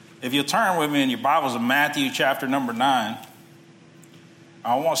If you'll turn with me in your Bibles to Matthew chapter number 9.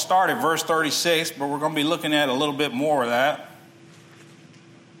 I want to start at verse 36, but we're going to be looking at a little bit more of that.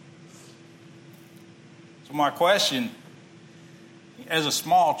 So my question, as a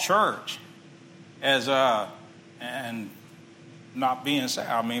small church, and not being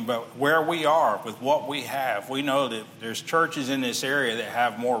sad, but where we are with what we have, we know that there's churches in this area that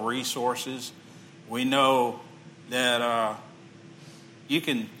have more resources. We know that you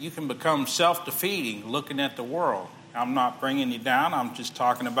can become self-defeating looking at the world. I'm not bringing you down. I'm just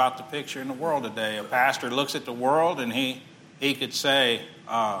talking about the picture in the world today. A pastor looks at the world and he could say,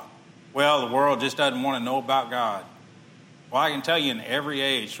 well, the world just doesn't want to know about God. Well, I can tell you in every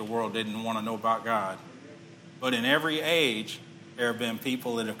age the world didn't want to know about God. But in every age, there have been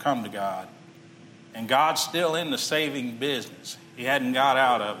people that have come to God. And God's still in the saving business. He hadn't got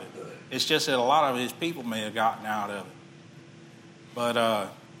out of it. It's just that a lot of his people may have gotten out of it. But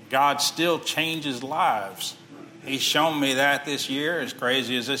God still changes lives. He's shown me that this year, as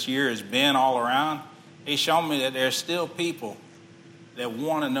crazy as this year has been all around. He's shown me that there's still people that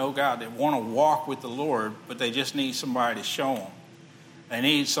want to know God, that want to walk with the Lord, but they just need somebody to show them. They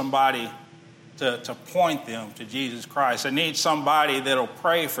need somebody to point them to Jesus Christ. They need somebody that'll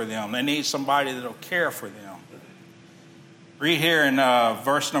pray for them. They need somebody that'll care for them. Read here in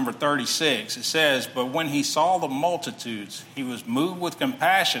verse number 36. It says, "But when he saw the multitudes, he was moved with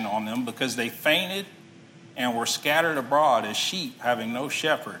compassion on them because they fainted and were scattered abroad as sheep having no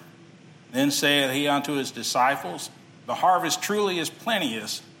shepherd. Then saith he unto his disciples, The harvest truly is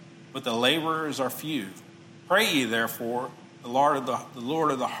plenteous, but the laborers are few. Pray ye therefore the Lord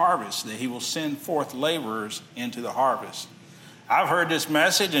of the harvest, that he will send forth laborers into the harvest." I've heard this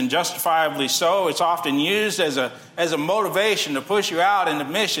message, and justifiably so. It's often used as a motivation to push you out into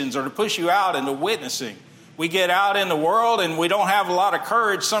missions or to push you out into witnessing. We get out in the world and we don't have a lot of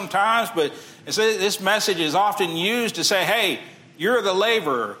courage sometimes, but this message is often used to say, hey, you're the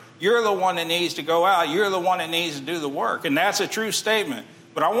laborer. You're the one that needs to go out. You're the one that needs to do the work. And that's a true statement.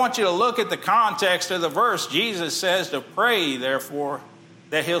 But I want you to look at the context of the verse. Jesus says to pray, therefore,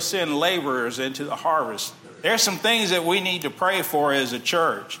 that he'll send laborers into the harvest. There's some things that we need to pray for as a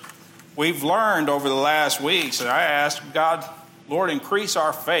church. We've learned over the last weeks, and I asked God, Lord, increase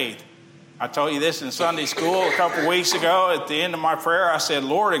our faith. I told you this in Sunday school a couple weeks ago. At the end of my prayer, I said,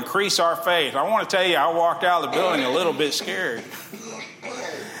 Lord, increase our faith. I want to tell you, I walked out of the building a little bit scared.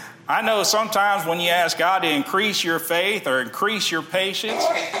 I know sometimes when you ask God to increase your faith or increase your patience,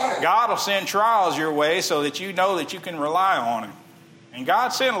 God will send trials your way so that you know that you can rely on him. And God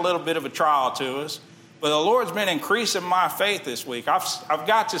sent a little bit of a trial to us, but the Lord's been increasing my faith this week. I've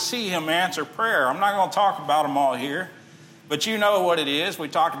got to see him answer prayer. I'm not going to talk about them all here, but you know what it is. We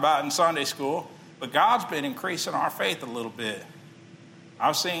talked about it in Sunday school, but God's been increasing our faith a little bit.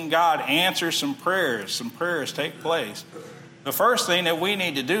 I've seen God answer some prayers take place. The first thing that we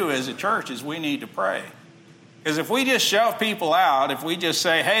need to do as a church is we need to pray. Because if we just shove people out, if we just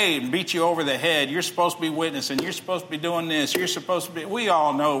say, hey, beat you over the head, you're supposed to be witnessing, you're supposed to be doing this, we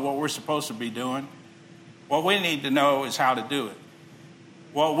all know what we're supposed to be doing. What we need to know is how to do it.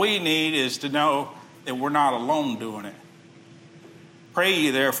 What we need is to know that we're not alone doing it. Pray ye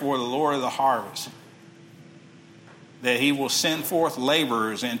therefore the Lord of the harvest, that he will send forth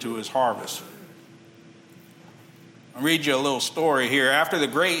laborers into his harvest. I'll read you a little story here. After the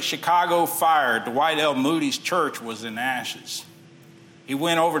great Chicago fire, Dwight L. Moody's church was in ashes. He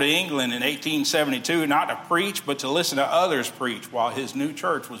went over to England in 1872 not to preach, but to listen to others preach while his new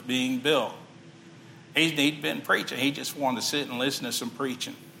church was being built. He'd been preaching. He just wanted to sit and listen to some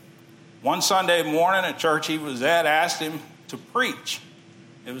preaching. One Sunday morning, a church he was at asked him to preach.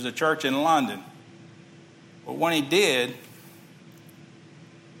 It was a church in London. But when he did,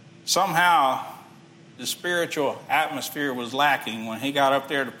 somehow the spiritual atmosphere was lacking. When he got up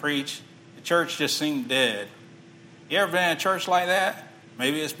there to preach, the church just seemed dead. You ever been in a church like that?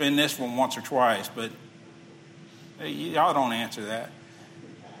 Maybe it's been this one once or twice, but y'all don't answer that.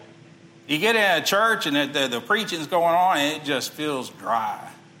 You get in a church and the preaching's going on and it just feels dry,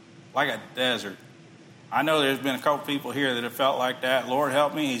 like a desert. I know there's been a couple people here that have felt like that. Lord,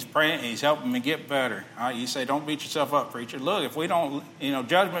 help me. He's praying. He's helping me get better. You say, don't beat yourself up, preacher. Look, if we don't,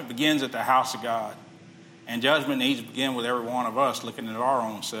 judgment begins at the house of God. And judgment needs to begin with every one of us looking at our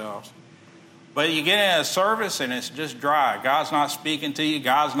own selves. But you get in a service and it's just dry. God's not speaking to you.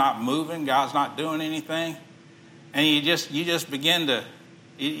 God's not moving. God's not doing anything. And you just begin to,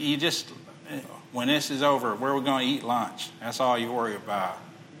 when this is over, where are we going to eat lunch? That's all you worry about.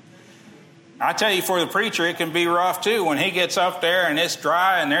 I tell you, for the preacher, it can be rough too. When he gets up there and it's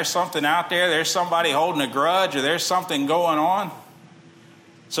dry and there's something out there, there's somebody holding a grudge or there's something going on.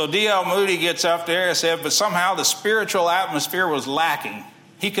 So D.L. Moody gets up there and said, but somehow the spiritual atmosphere was lacking.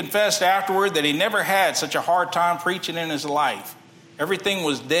 He confessed afterward that he never had such a hard time preaching in his life. Everything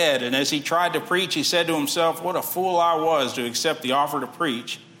was dead, and as he tried to preach, he said to himself, what a fool I was to accept the offer to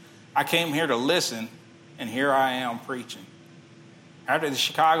preach. I came here to listen, and here I am preaching. After the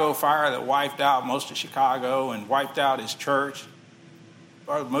Chicago fire that wiped out most of Chicago and wiped out his church,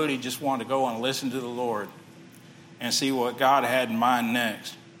 Brother Moody just wanted to go and listen to the Lord and see what God had in mind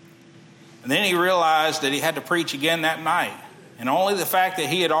next. And then he realized that he had to preach again that night. And only the fact that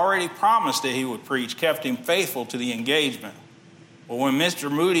he had already promised that he would preach kept him faithful to the engagement. Well, when Mr.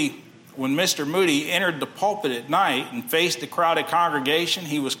 Moody entered the pulpit at night and faced the crowded congregation,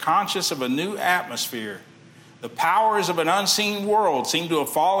 he was conscious of a new atmosphere. The powers of an unseen world seemed to have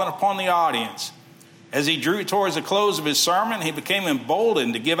fallen upon the audience. As he drew towards the close of his sermon, he became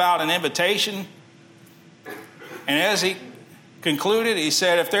emboldened to give out an invitation. And as he concluded, he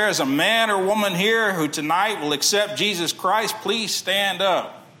said, if there is a man or woman here who tonight will accept Jesus Christ, please stand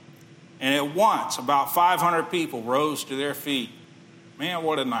up. And at once, about 500 people rose to their feet. Man,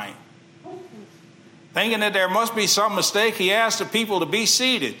 what a night. Thinking that there must be some mistake, he asked the people to be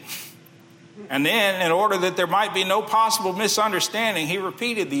seated. And then, in order that there might be no possible misunderstanding, he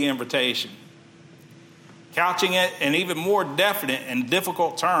repeated the invitation, couching it in even more definite and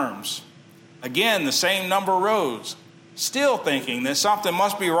difficult terms. Again, the same number rose. Still thinking that something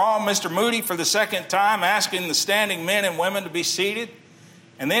must be wrong, Mr. Moody, for the second time, asking the standing men and women to be seated.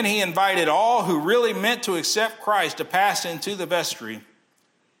 And then he invited all who really meant to accept Christ to pass into the vestry.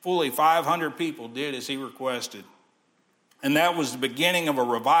 Fully 500 people did as he requested. And that was the beginning of a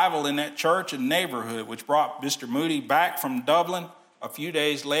revival in that church and neighborhood, which brought Mr. Moody back from Dublin a few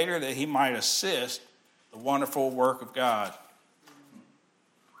days later that he might assist the wonderful work of God.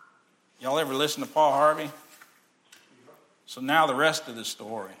 Y'all ever listen to Paul Harvey? So now the rest of the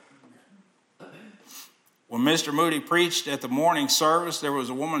story. When Mr. Moody preached at the morning service, there was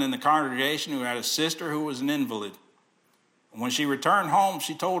a woman in the congregation who had a sister who was an invalid. And when she returned home,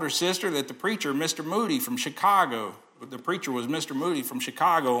 she told her sister that the preacher, Mr. Moody from Chicago, the preacher was Mr. Moody from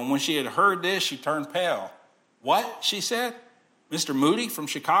Chicago. And when she had heard this, she turned pale. What? She said. Mr. Moody from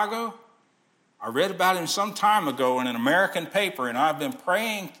Chicago? I read about him some time ago in an American paper, and I've been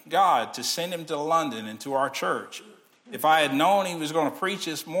praying God to send him to London and to our church. If I had known he was going to preach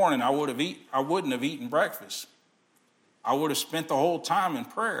this morning, I wouldn't have eaten breakfast. I would have spent the whole time in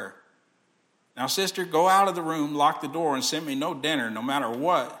prayer. Now, sister, go out of the room, lock the door, and send me no dinner, no matter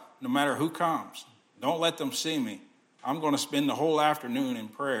what, no matter who comes. Don't let them see me. I'm going to spend the whole afternoon in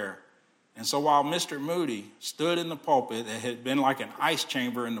prayer. And so while Mr. Moody stood in the pulpit that had been like an ice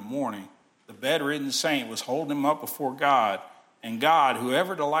chamber in the morning, the bedridden saint was holding him up before God. And God,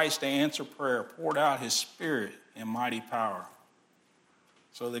 whoever delights to answer prayer, poured out his Spirit in mighty power.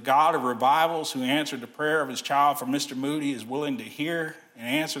 So the God of revivals who answered the prayer of his child for Mr. Moody is willing to hear and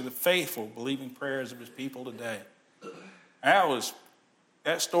answer the faithful, believing prayers of his people today.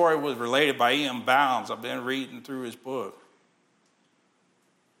 That story was related by E.M. Bounds. I've been reading through his book.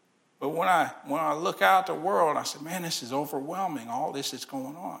 But when I look out the world, I say, man, this is overwhelming, all this that's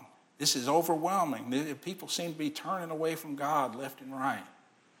going on. This is overwhelming. People seem to be turning away from God left and right.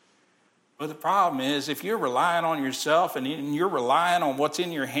 But the problem is, if you're relying on yourself and you're relying on what's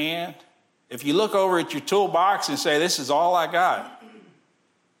in your hand, if you look over at your toolbox and say, this is all I got,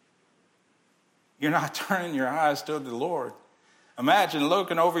 you're not turning your eyes to the Lord. Imagine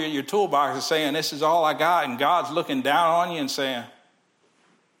looking over at your toolbox and saying, this is all I got, and God's looking down on you and saying,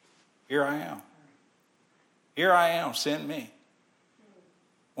 here I am. Here I am, send me.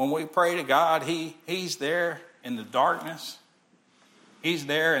 When we pray to God, He's there in the darkness. He's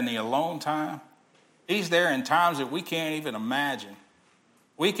there in the alone time. He's there in times that we can't even imagine.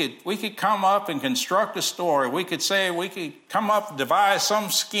 We could come up and construct a story. We could come up, devise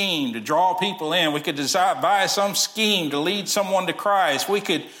some scheme to draw people in. We could devise some scheme to lead someone to Christ. We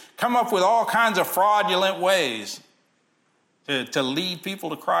could come up with all kinds of fraudulent ways to lead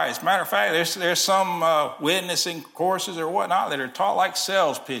people to Christ. Matter of fact, there's some witnessing courses or whatnot that are taught like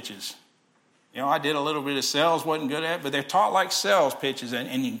sales pitches. You know, I did a little bit of sales, wasn't good at it, but they're taught like sales pitches,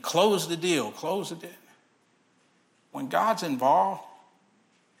 and you can close the deal. When God's involved,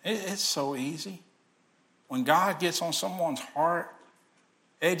 it's so easy. When God gets on someone's heart,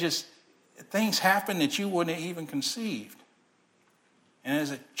 things happen that you wouldn't have even conceived. And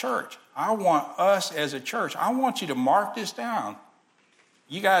as a church, I want us as a church, I want you to mark this down.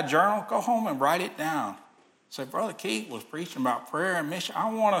 You got a journal? Go home and write it down. Say, Brother Keith was preaching about prayer and mission. I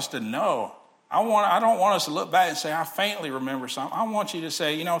want us to know. I don't want us to look back and say, I faintly remember something. I want you to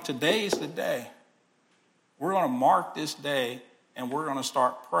say, today's the day. We're going to mark this day and we're going to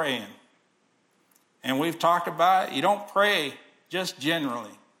start praying. And we've talked about it. You don't pray just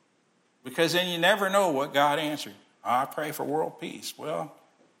generally, because then you never know what God answered. I pray for world peace. Well,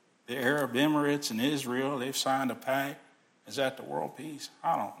 the Arab Emirates and Israel, they've signed a pact. Is that the world peace?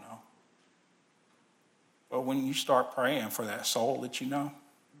 I don't know. But when you start praying for that soul that you know,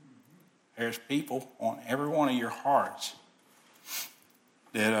 there's people on every one of your hearts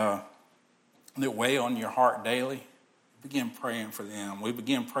that weigh on your heart daily. Begin praying for them. We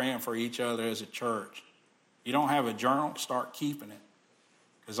begin praying for each other as a church. You don't have a journal, start keeping it.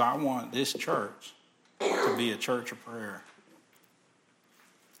 Because I want this church to be a church of prayer.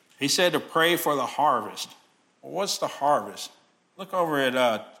 He said to pray for the harvest. Well, what's the harvest? Look over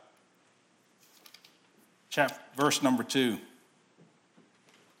at verse number 2.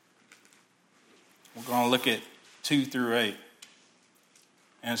 We're going to look at 2 through 8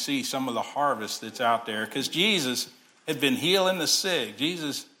 and see some of the harvest that's out there. Because Jesus had been healing the sick.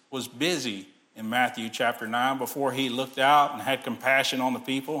 Jesus was busy in Matthew chapter 9 before he looked out and had compassion on the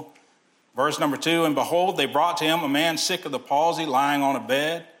people. Verse number 2, and behold, they brought to him a man sick of the palsy, lying on a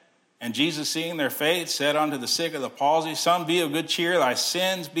bed. And Jesus, seeing their faith, said unto the sick of the palsy, Son, be of good cheer, thy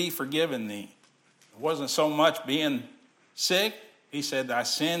sins be forgiven thee. It wasn't so much being sick. He said, thy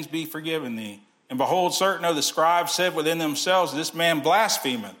sins be forgiven thee. And behold, certain of the scribes said within themselves, this man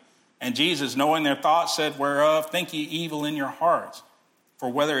blasphemeth. And Jesus, knowing their thoughts, said, whereof think ye evil in your hearts?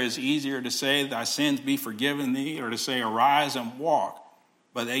 For whether it is easier to say, thy sins be forgiven thee, or to say, arise and walk.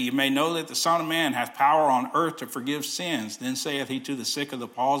 But that you may know that the Son of Man hath power on earth to forgive sins. Then saith he to the sick of the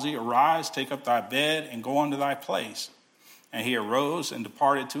palsy, arise, take up thy bed, and go unto thy place. And he arose and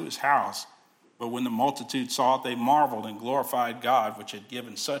departed to his house. But when the multitude saw it, they marveled and glorified God, which had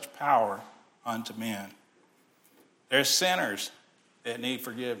given such power unto men. There's sinners that need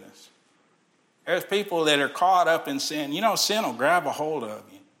forgiveness. There's people that are caught up in sin. You know, sin will grab a hold of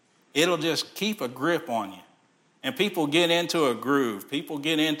you. It'll just keep a grip on you. And people get into a groove. People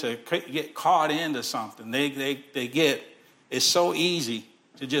get caught into something. It's so easy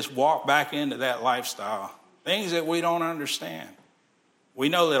to just walk back into that lifestyle. Things that we don't understand. We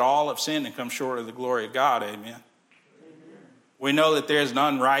know that all have sinned and come short of the glory of God, amen. We know that there's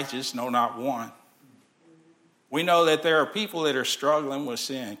none righteous, no, not one. We know that there are people that are struggling with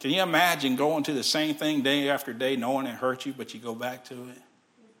sin. Can you imagine going to the same thing day after day, knowing it hurt you, but you go back to it?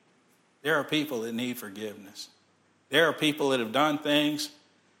 There are people that need forgiveness. There are people that have done things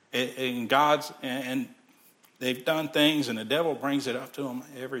and they've done things, and the devil brings it up to them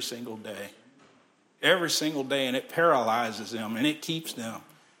every single day. Every single day, and it paralyzes them, and it keeps them.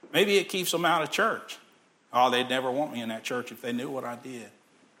 Maybe it keeps them out of church. Oh, they'd never want me in that church if they knew what I did.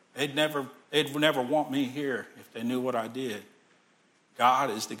 They'd never want me here if they knew what I did.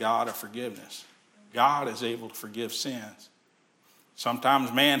 God is the God of forgiveness. God is able to forgive sins.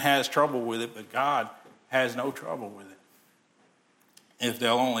 Sometimes man has trouble with it, but God has no trouble with it if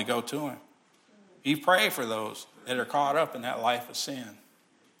they'll only go to him. You pray for those that are caught up in that life of sin.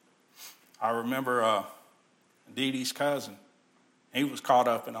 I remember Dee Dee's cousin. He was caught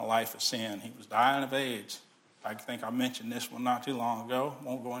up in a life of sin. He was dying of AIDS. I think I mentioned this one not too long ago.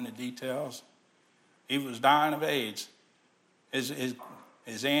 Won't go into details. He was dying of AIDS. His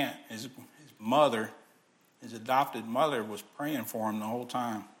aunt, his mother, his adopted mother was praying for him the whole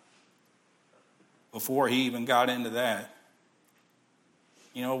time before he even got into that.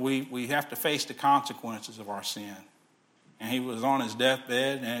 You know, we have to face the consequences of our sin. And he was on his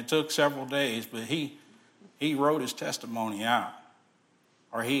deathbed, and it took several days, but he wrote his testimony out.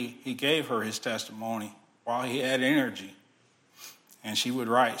 Or he gave her his testimony while he had energy. And she would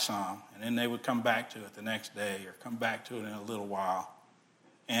write some, and then they would come back to it the next day or come back to it in a little while.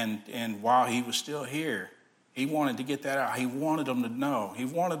 And while he was still here, he wanted to get that out. He wanted them to know. He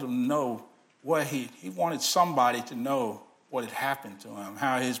wanted them to know what he wanted somebody to know what had happened to him,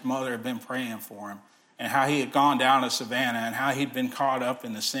 how his mother had been praying for him, and how he had gone down to Savannah and how he'd been caught up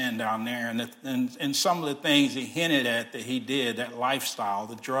in the sin down there and some of the things he hinted at that he did, that lifestyle,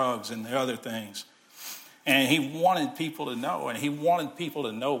 the drugs and the other things. And he wanted people to know, and he wanted people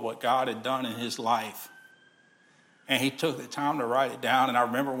to know what God had done in his life. And he took the time to write it down. And I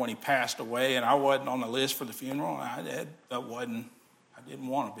remember when he passed away, and I wasn't on the list for the funeral. I didn't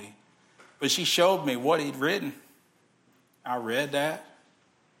want to be. But she showed me what he'd written. I read that.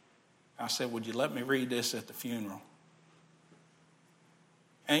 I said, would you let me read this at the funeral?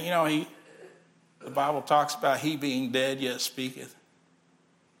 And, you know, the Bible talks about he being dead yet speaketh.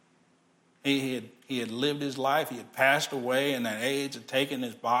 He had lived his life. He had passed away, and that AIDS had taken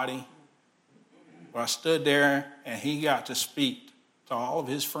his body. But I stood there, and he got to speak to all of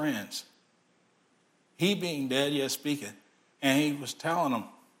his friends. He being dead yet speaketh. And he was telling them,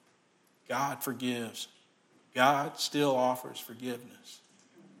 God forgives. God still offers forgiveness.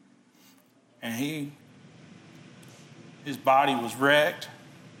 And his body was wrecked.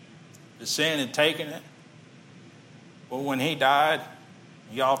 The sin had taken it. But when he died,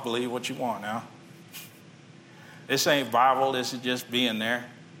 y'all believe what you want now. This ain't Bible. This is just being there.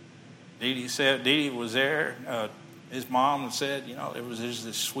 Dee was there. His mom said, there was just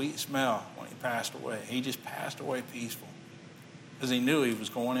this sweet smell when he passed away. He just passed away peaceful because he knew he was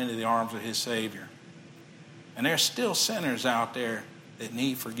going into the arms of his Savior. And there's still sinners out there that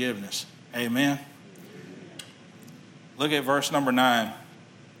need forgiveness. Amen. Look at verse number 9.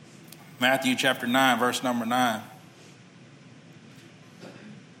 Matthew chapter 9, verse number 9.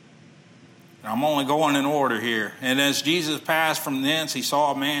 I'm only going in order here. And as Jesus passed from thence, he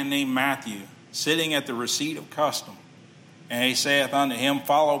saw a man named Matthew sitting at the receipt of custom. And he saith unto him,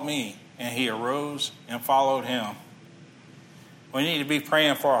 Follow me. And he arose and followed him. We need to be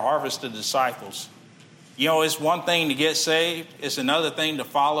praying for a harvest of disciples. It's one thing to get saved. It's another thing to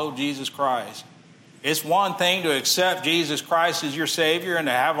follow Jesus Christ. It's one thing to accept Jesus Christ as your Savior and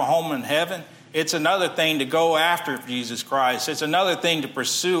to have a home in heaven. It's another thing to go after Jesus Christ. It's another thing to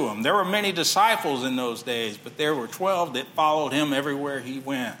pursue him. There were many disciples in those days, but there were 12 that followed him everywhere he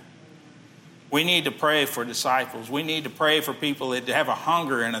went. We need to pray for disciples. We need to pray for people that have a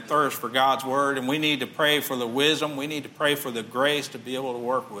hunger and a thirst for God's word, and we need to pray for the wisdom. We need to pray for the grace to be able to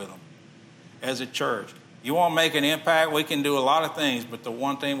work with them as a church. You want to make an impact? We can do a lot of things, but the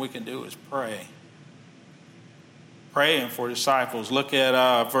one thing we can do is pray. Praying for disciples. Look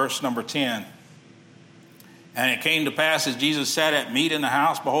at verse number 10. And it came to pass as Jesus sat at meat in the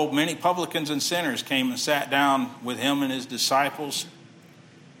house, behold, many publicans and sinners came and sat down with him and his disciples.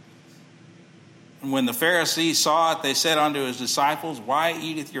 And when the Pharisees saw it, they said unto his disciples, Why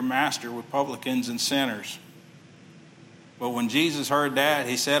eateth your master with publicans and sinners? But when Jesus heard that,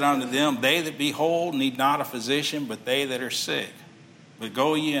 he said unto them, They that be whole need not a physician, but they that are sick. But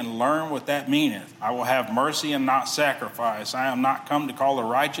go ye and learn what that meaneth. I will have mercy and not sacrifice. I am not come to call the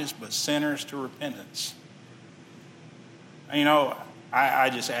righteous, but sinners to repentance. I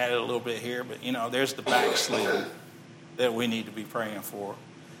just added a little bit here, but, there's the backslidden that we need to be praying for.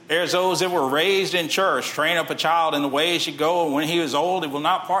 There's those that were raised in church. Train up a child in the way he should go, and when he is old, he will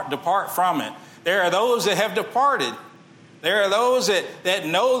not depart from it. There are those that have departed. There are those that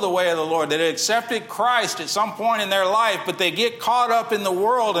know the way of the Lord, that have accepted Christ at some point in their life, but they get caught up in the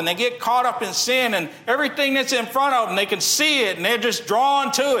world, and they get caught up in sin, and everything that's in front of them, they can see it, and they're just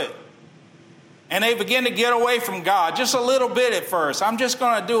drawn to it. And they begin to get away from God just a little bit at first. I'm just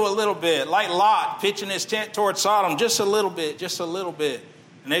going to do a little bit. Like Lot pitching his tent towards Sodom, just a little bit.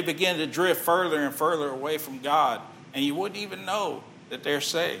 And they begin to drift further and further away from God. And you wouldn't even know that they're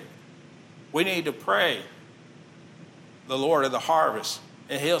saved. We need to pray the Lord of the harvest,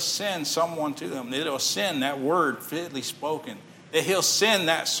 that he'll send someone to them, that he'll send that word fitly spoken, that he'll send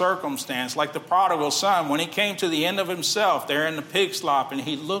that circumstance, like the prodigal son, when he came to the end of himself there in the pig slop, and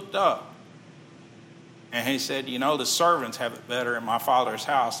he looked up. And he said, the servants have it better in my Father's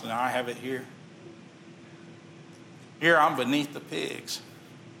house than I have it here. Here I'm beneath the pigs.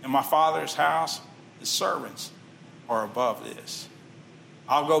 In my Father's house, the servants are above this.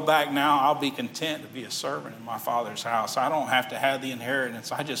 I'll go back now. I'll be content to be a servant in my Father's house. I don't have to have the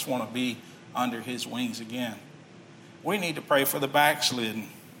inheritance. I just want to be under his wings again. We need to pray for the backslidden.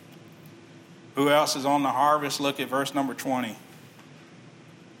 Who else is on the harvest? Look at verse number 20. It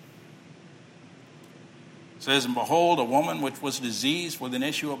says, And behold, a woman which was diseased with an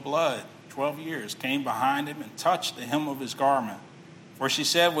issue of blood 12 years came behind him and touched the hem of his garment. For she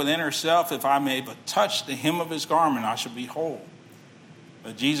said within herself, If I may but touch the hem of his garment, I shall be whole.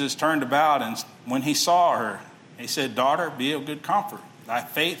 But Jesus turned about, and when he saw her, he said, Daughter, be of good comfort. Thy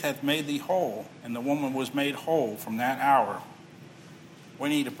faith hath made thee whole. And the woman was made whole from that hour. We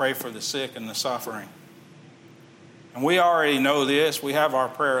need to pray for the sick and the suffering. And we already know this. We have our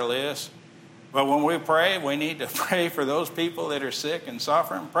prayer list. But when we pray, we need to pray for those people that are sick and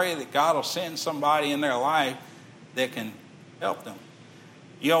suffering. Pray that God will send somebody in their life that can help them.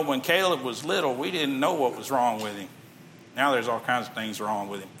 When Caleb was little, we didn't know what was wrong with him. Now there's all kinds of things wrong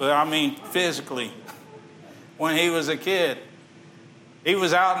with him. But physically, when he was a kid, he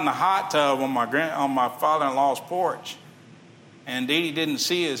was out in the hot tub on my father-in-law's porch. And Dee didn't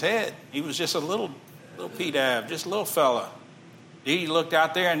see his head. He was just a little P-dab, just a little fella. Dee looked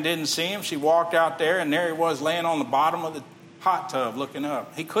out there and didn't see him. She walked out there, and there he was laying on the bottom of the hot tub looking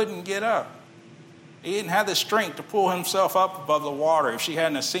up. He couldn't get up. He didn't have the strength to pull himself up above the water. If she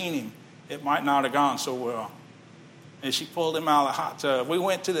hadn't have seen him, it might not have gone so well. And she pulled him out of the hot tub. We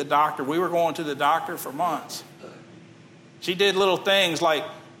went to the doctor. We were going to the doctor for months. She did little things like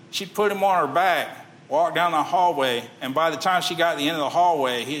she'd put him on her back, walk down the hallway, and by the time she got to the end of the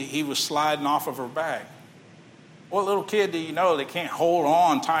hallway, he was sliding off of her back. What little kid do you know that can't hold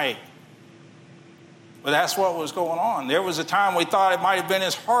on tight? But that's what was going on. There was a time we thought it might have been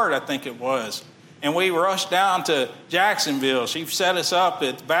his heart, I think it was. And we rushed down to Jacksonville. She set us up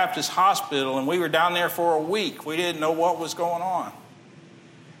at the Baptist Hospital, and we were down there for a week. We didn't know what was going on.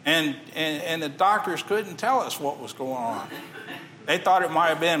 And the doctors couldn't tell us what was going on. They thought it might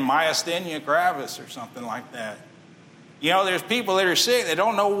have been myasthenia gravis or something like that. You know, there's people that are sick, they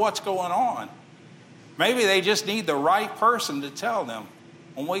don't know what's going on. Maybe they just need the right person to tell them.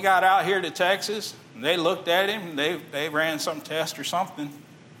 When we got out here to Texas, they looked at him, they ran some test or something.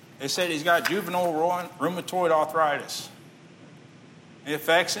 They said he's got juvenile rheumatoid arthritis. It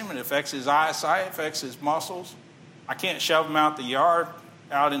affects him. It affects his eyesight. It affects his muscles. I can't shove him out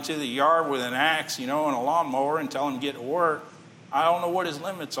into the yard with an axe, and a lawnmower and tell him to get to work. I don't know what his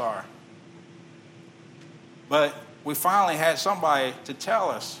limits are. But we finally had somebody to tell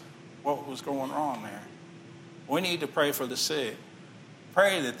us what was going wrong there. We need to pray for the sick.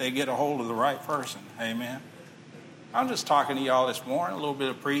 Pray that they get a hold of the right person. Amen. I'm just talking to y'all this morning, a little bit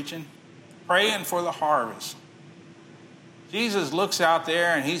of preaching, praying for the harvest. Jesus looks out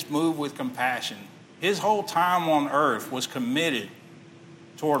there and he's moved with compassion. His whole time on earth was committed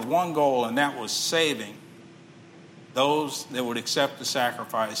toward one goal, and that was saving those that would accept the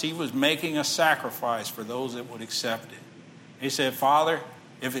sacrifice. He was making a sacrifice for those that would accept it. He said, Father,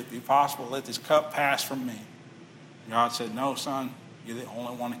 if it be possible, let this cup pass from me. God said, no, son, you're the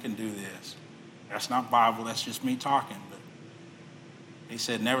only one that can do this. That's not Bible, that's just me talking. But he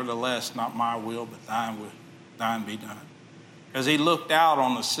said, nevertheless, not my will, but thine be done. Because he looked out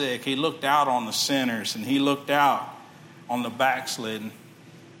on the sick, he looked out on the sinners, and he looked out on the backslidden.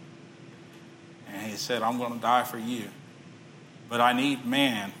 And he said, I'm going to die for you. But I need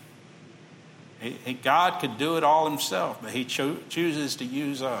man. God could do it all himself, but he chooses to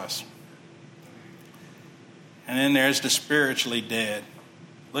use us. And then there's the spiritually dead.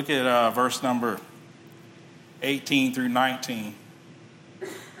 Look at verse number 18 through 19.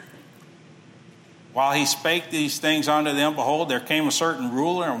 While he spake these things unto them, behold, there came a certain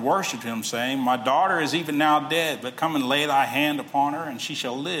ruler and worshipped him, saying, My daughter is even now dead, but come and lay thy hand upon her, and she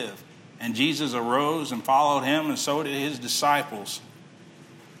shall live. And Jesus arose and followed him, and so did his disciples.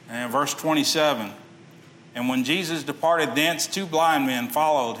 And verse 27, and when Jesus departed thence, 2 blind men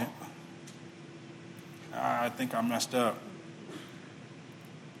followed him. I think I messed up.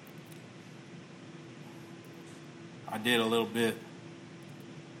 I did a little bit.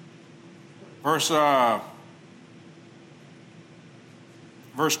 Verse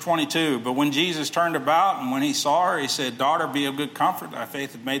 22, but when Jesus turned about and when he saw her, he said, Daughter, be of good comfort, thy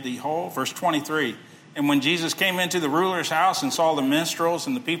faith hath made thee whole. Verse 23, and when Jesus came into the ruler's house and saw the minstrels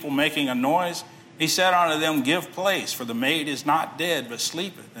and the people making a noise, he said unto them, Give place, for the maid is not dead, but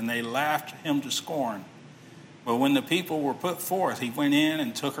sleepeth. And they laughed him to scorn. But when the people were put forth, he went in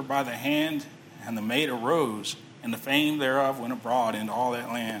and took her by the hand, and the maid arose, and the fame thereof went abroad into all that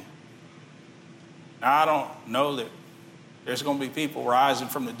land. Now, I don't know that there's going to be people rising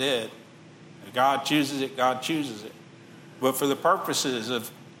from the dead. If God chooses it, God chooses it. But for the purposes of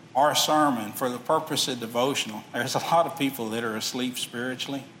our sermon, for the purpose of devotional, there's a lot of people that are asleep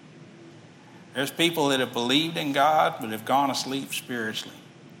spiritually. There's people that have believed in God but have gone asleep spiritually.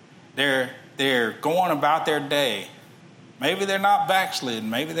 They're going about their day. Maybe they're not backslidden.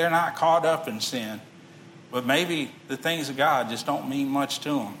 Maybe they're not caught up in sin. But maybe the things of God just don't mean much to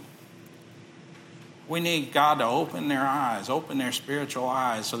them. We need God to open their eyes, open their spiritual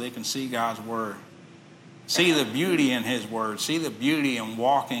eyes so they can see God's word. See the beauty in his word. See the beauty in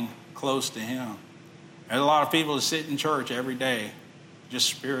walking close to him. There's a lot of people that sit in church every day just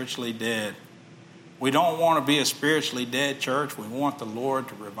spiritually dead. We don't want to be a spiritually dead church. We want the Lord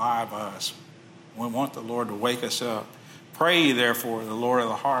to revive us. We want the Lord to wake us up. Pray, therefore, the Lord of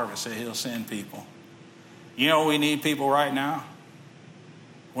the harvest that he'll send people. You know, we need people right now.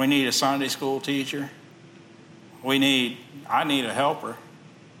 We need a Sunday school teacher. I need a helper.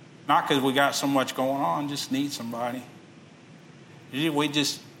 Not because we got so much going on, just need somebody. We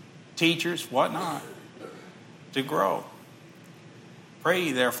just, teachers, whatnot, to grow.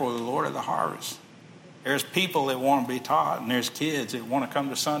 Pray, therefore, the Lord of the harvest. There's people that want to be taught, and there's kids that want to come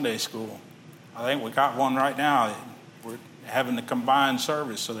to Sunday school. I think we got one right now. We're having the combined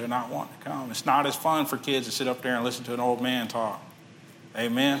service, so they're not wanting to come. It's not as fun for kids to sit up there and listen to an old man talk.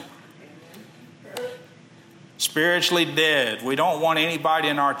 Amen. Spiritually dead. We don't want anybody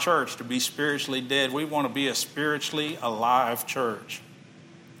in our church to be spiritually dead. We want to be a spiritually alive church.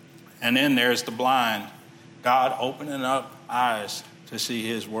 And then there's the blind. God opening up eyes to see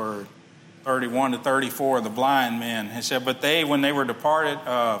his word. 31 to 34, the blind men. He said, but they, when they were departed,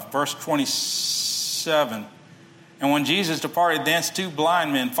 verse 27, and when Jesus departed thence, 2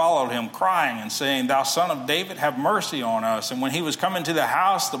 blind men followed him, crying and saying, Thou son of David, have mercy on us. And when he was come into the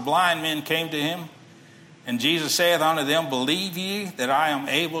house, the blind men came to him. And Jesus saith unto them, Believe ye that I am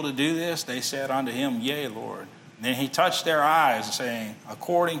able to do this? They said unto him, Yea, Lord. And then he touched their eyes, saying,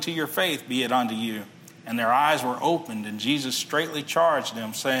 According to your faith be it unto you. And their eyes were opened, and Jesus straitly charged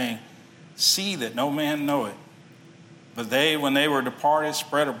them, saying, See that no man know it. But they, when they were departed,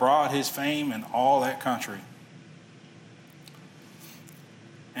 spread abroad his fame in all that country.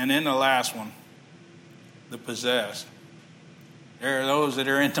 And then the last one, the possessed. There are those that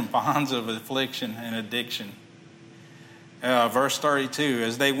are in the bonds of affliction and addiction. Verse 32,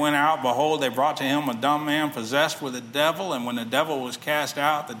 as they went out, behold, they brought to him a dumb man possessed with a devil. And when the devil was cast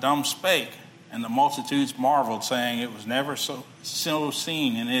out, the dumb spake. And the multitudes marveled, saying, It was never so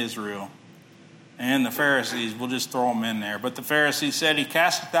seen in Israel. And the Pharisees, we'll just throw them in there. But the Pharisees said, He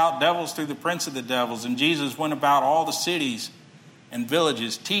casteth out devils through the prince of the devils. And Jesus went about all the cities and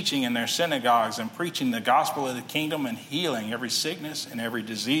villages, teaching in their synagogues and preaching the gospel of the kingdom and healing every sickness and every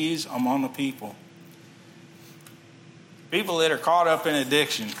disease among the people. People that are caught up in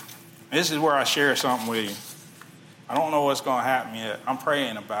addiction, this is where I share something with you. I don't know what's going to happen yet. I'm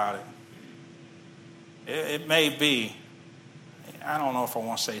praying about it. It may be. I don't know if I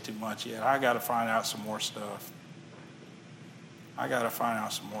want to say too much yet. I got to find out some more stuff.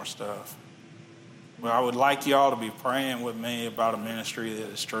 But I would like y'all to be praying with me about a ministry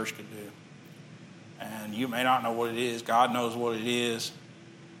that this church could do. And you may not know what it is. God knows what it is.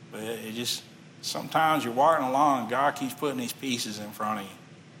 But it just, sometimes you're walking along and God keeps putting these pieces in front of you.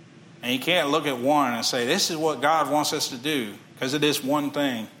 And you can't look at one and say, this is what God wants us to do because of this one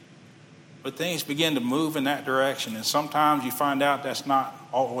thing. But things begin to move in that direction. And sometimes you find out that's not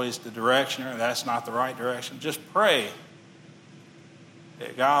always the direction or that's not the right direction. Just pray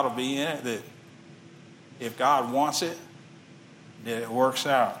that God will be in it, that if God wants it, that it works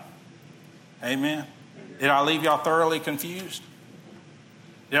out. Amen. Did I leave y'all thoroughly confused?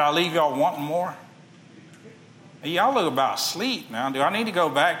 Did I leave y'all wanting more? Hey, y'all look about asleep now. Do I need to go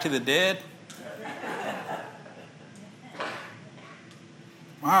back to the dead?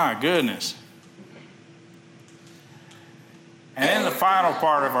 My goodness. And then the final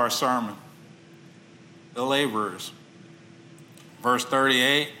part of our sermon, the laborers. Verse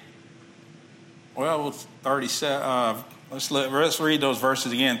 38. Well, 37. Let's read those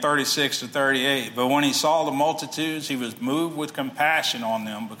verses again, 36 to 38. But when he saw the multitudes, he was moved with compassion on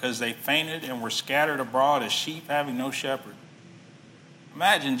them because they fainted and were scattered abroad as sheep having no shepherd.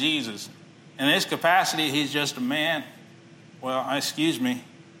 Imagine Jesus. In his capacity, he's just a man. Well, excuse me.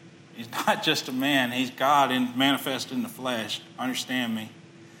 He's not just a man. He's God manifest in the flesh. Understand me.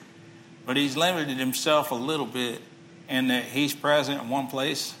 But he's limited himself a little bit in that he's present in one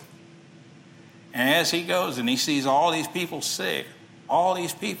place. And as he goes and he sees all these people sick, all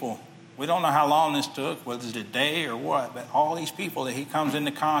these people, we don't know how long this took, whether it's a day or what, but all these people that he comes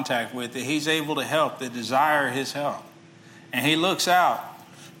into contact with, that he's able to help, that desire his help. And he looks out.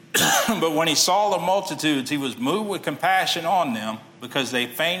 But when he saw the multitudes, he was moved with compassion on them because they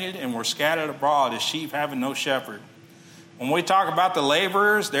fainted and were scattered abroad as sheep having no shepherd. When we talk about the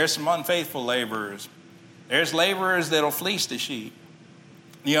laborers, there's some unfaithful laborers. There's laborers that'll fleece the sheep.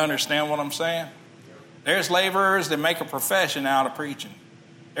 You understand what I'm saying? There's laborers that make a profession out of preaching.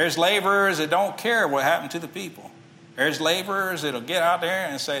 There's laborers that don't care what happened to the people. There's laborers that'll get out there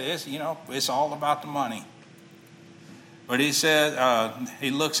and say, "This, it's all about the money." But he said,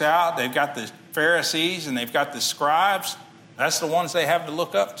 he looks out, they've got the Pharisees and they've got the scribes. That's the ones they have to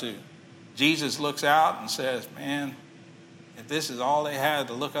look up to. Jesus looks out and says, man, if this is all they had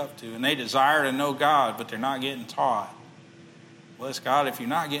to look up to, and they desire to know God, but they're not getting taught. Bless God, if you're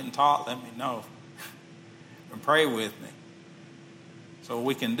not getting taught, let me know. And pray with me so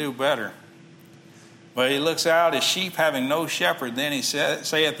we can do better. But he looks out as sheep having no shepherd. Then he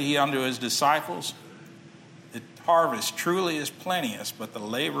saith he unto his disciples, the harvest truly is plenteous, but the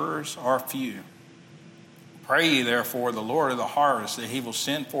laborers are few. Pray ye therefore the Lord of the harvest that he will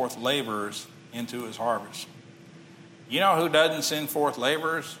send forth laborers into his harvest. You know who doesn't send forth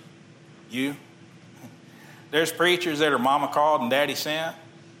laborers? You. There's preachers that are mama called and daddy sent,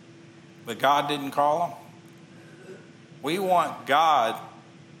 but God didn't call them. We want God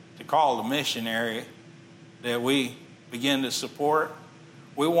to call the missionary that we begin to support.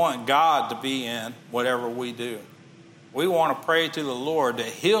 We want God to be in whatever we do. We want to pray to the Lord that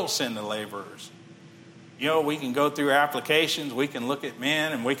he'll send the laborers. We can go through applications. We can look at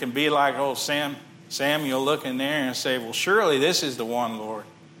men and we can be like, oh, Sam Samuel look in there and say, well, surely this is the one, Lord.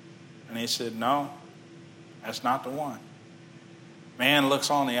 And he said, no, that's not the one. Man looks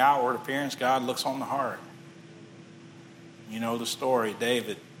on the outward appearance, God looks on the heart. You know the story,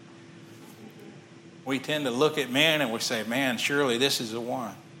 David. We tend to look at man and we say, man, surely this is the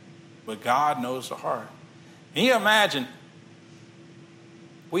one. But God knows the heart. Can you imagine?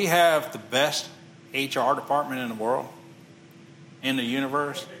 We have the best HR department in the world, in the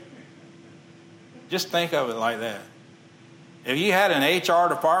universe. Just think of it like that. If you had an HR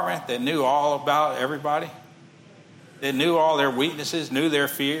department that knew all about everybody, that knew all their weaknesses, knew their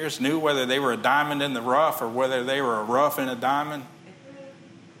fears, knew whether they were a diamond in the rough or whether they were a rough in a diamond,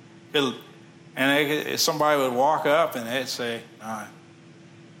 somebody would walk up and they'd say, nah,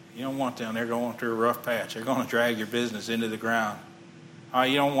 you don't want them. They're going through a rough patch. They're going to drag your business into the ground.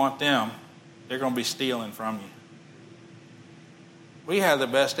 You don't want them. They're going to be stealing from you. We have the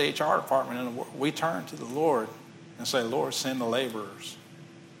best HR department in the world. We turn to the Lord and say, Lord, send the laborers.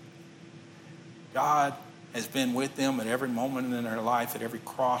 God has been with them at every moment in their life, at every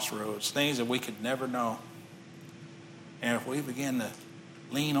crossroads, things that we could never know. And if we begin to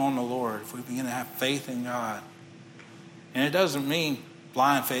lean on the Lord, if we begin to have faith in God, and it doesn't mean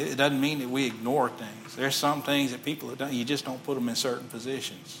blind faith, it doesn't mean that we ignore things. There's some things that people have done, you just don't put them in certain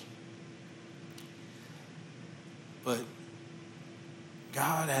positions. But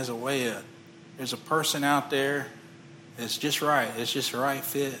God has a way of, there's a person out there that's just right. It's just the right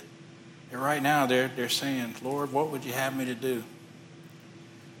fit. And right now they're saying, Lord, what would you have me to do?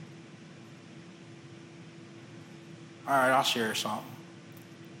 All right, I'll share something.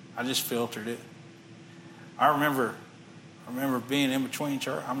 I just filtered it. I remember being in between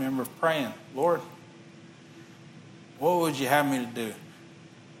church. I remember praying, Lord, what would you have me to do?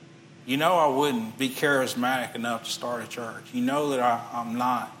 You know I wouldn't be charismatic enough to start a church. You know that I'm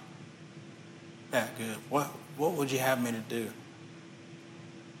not that good. What would you have me to do?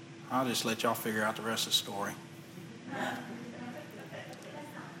 I'll just let y'all figure out the rest of the story.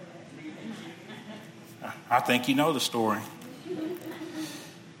 I think you know the story.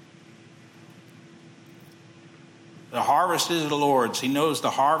 The harvest is the Lord's. He knows the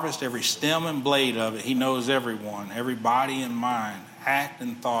harvest, every stem and blade of it. He knows everyone, every body and mind, act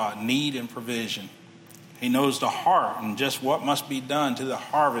and thought, need and provision. He knows the heart and just what must be done to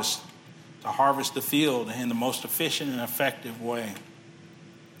harvest the field in the most efficient and effective way.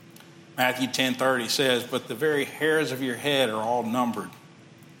 Matthew 10:30 says, but the very hairs of your head are all numbered.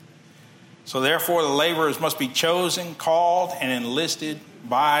 So therefore the laborers must be chosen, called, and enlisted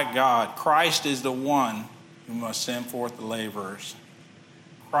by God. Christ is the one who must send forth the laborers.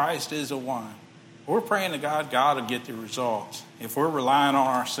 Christ is the one. We're praying to God, God will get the results. If we're relying on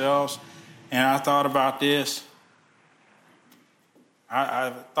ourselves, and I thought about this,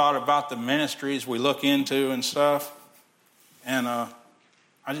 I thought about the ministries we look into and stuff, and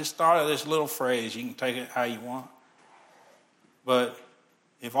I just thought of this little phrase. You can take it how you want. But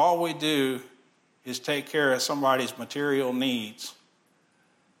if all we do is take care of somebody's material needs,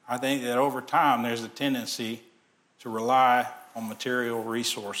 I think that over time there's a tendency to rely on material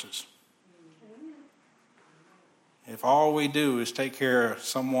resources. If all we do is take care of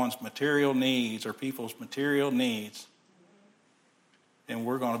someone's material needs or people's material needs, then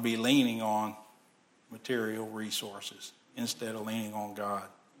we're going to be leaning on material resources instead of leaning on God.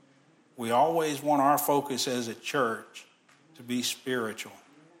 We always want our focus as a church to be spiritual.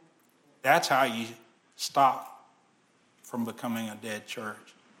 That's how you stop from becoming a dead church.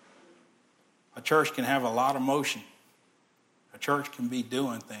 A church can have a lot of motion. A church can be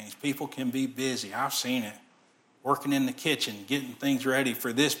doing things. People can be busy. I've seen it. Working in the kitchen, getting things ready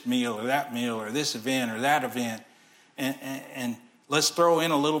for this meal or this event or that event. And let's throw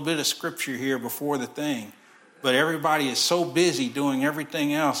in a little bit of scripture here before the thing. But everybody is so busy doing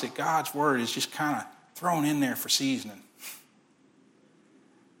everything else that God's word is just kind of thrown in there for seasoning.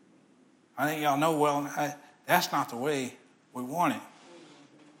 I think y'all know well, that's not the way we want it.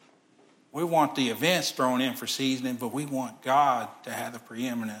 We want the events thrown in for seasoning, but we want God to have the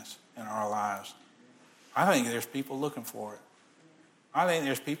preeminence in our lives. I think there's people looking for it. I think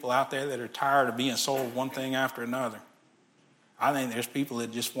there's people out there that are tired of being sold one thing after another. I think there's people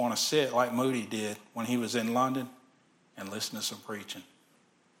that just want to sit like Moody did when he was in London and listen to some preaching.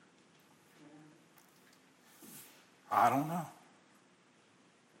 I don't know.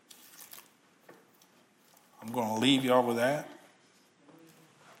 I'm going to leave y'all with that.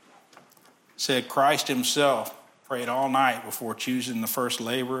 It said Christ himself prayed all night before choosing the first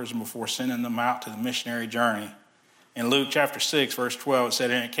laborers and before sending them out to the missionary journey. In Luke chapter 6, verse 12, it said,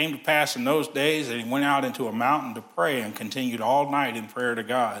 and it came to pass in those days that he went out into a mountain to pray and continued all night in prayer to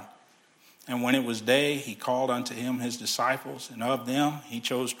God. And when it was day, he called unto him his disciples, and of them he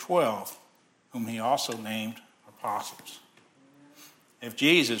chose 12, whom he also named apostles. If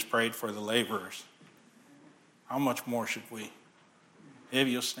Jesus prayed for the laborers, how much more should we? If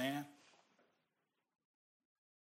you'll stand.